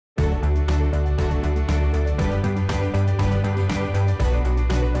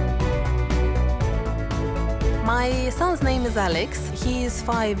My son's name is Alex. He is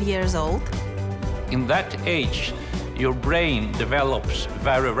 5 years old. In that age, your brain develops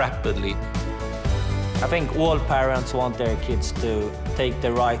very rapidly. I think all parents want their kids to take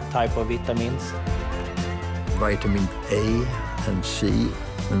the right type of vitamins. Vitamin A and C,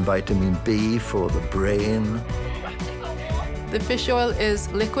 and vitamin B for the brain. The fish oil is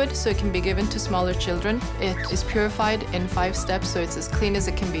liquid, so it can be given to smaller children. It is purified in 5 steps, so it's as clean as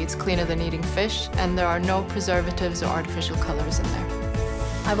it can be. It's cleaner than eating fish, and there are no preservatives or artificial colors in there.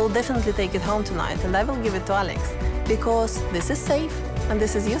 I will definitely take it home tonight, and I will give it to Alex, because this is safe and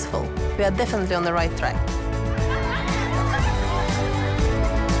this is useful. We are definitely on the right track.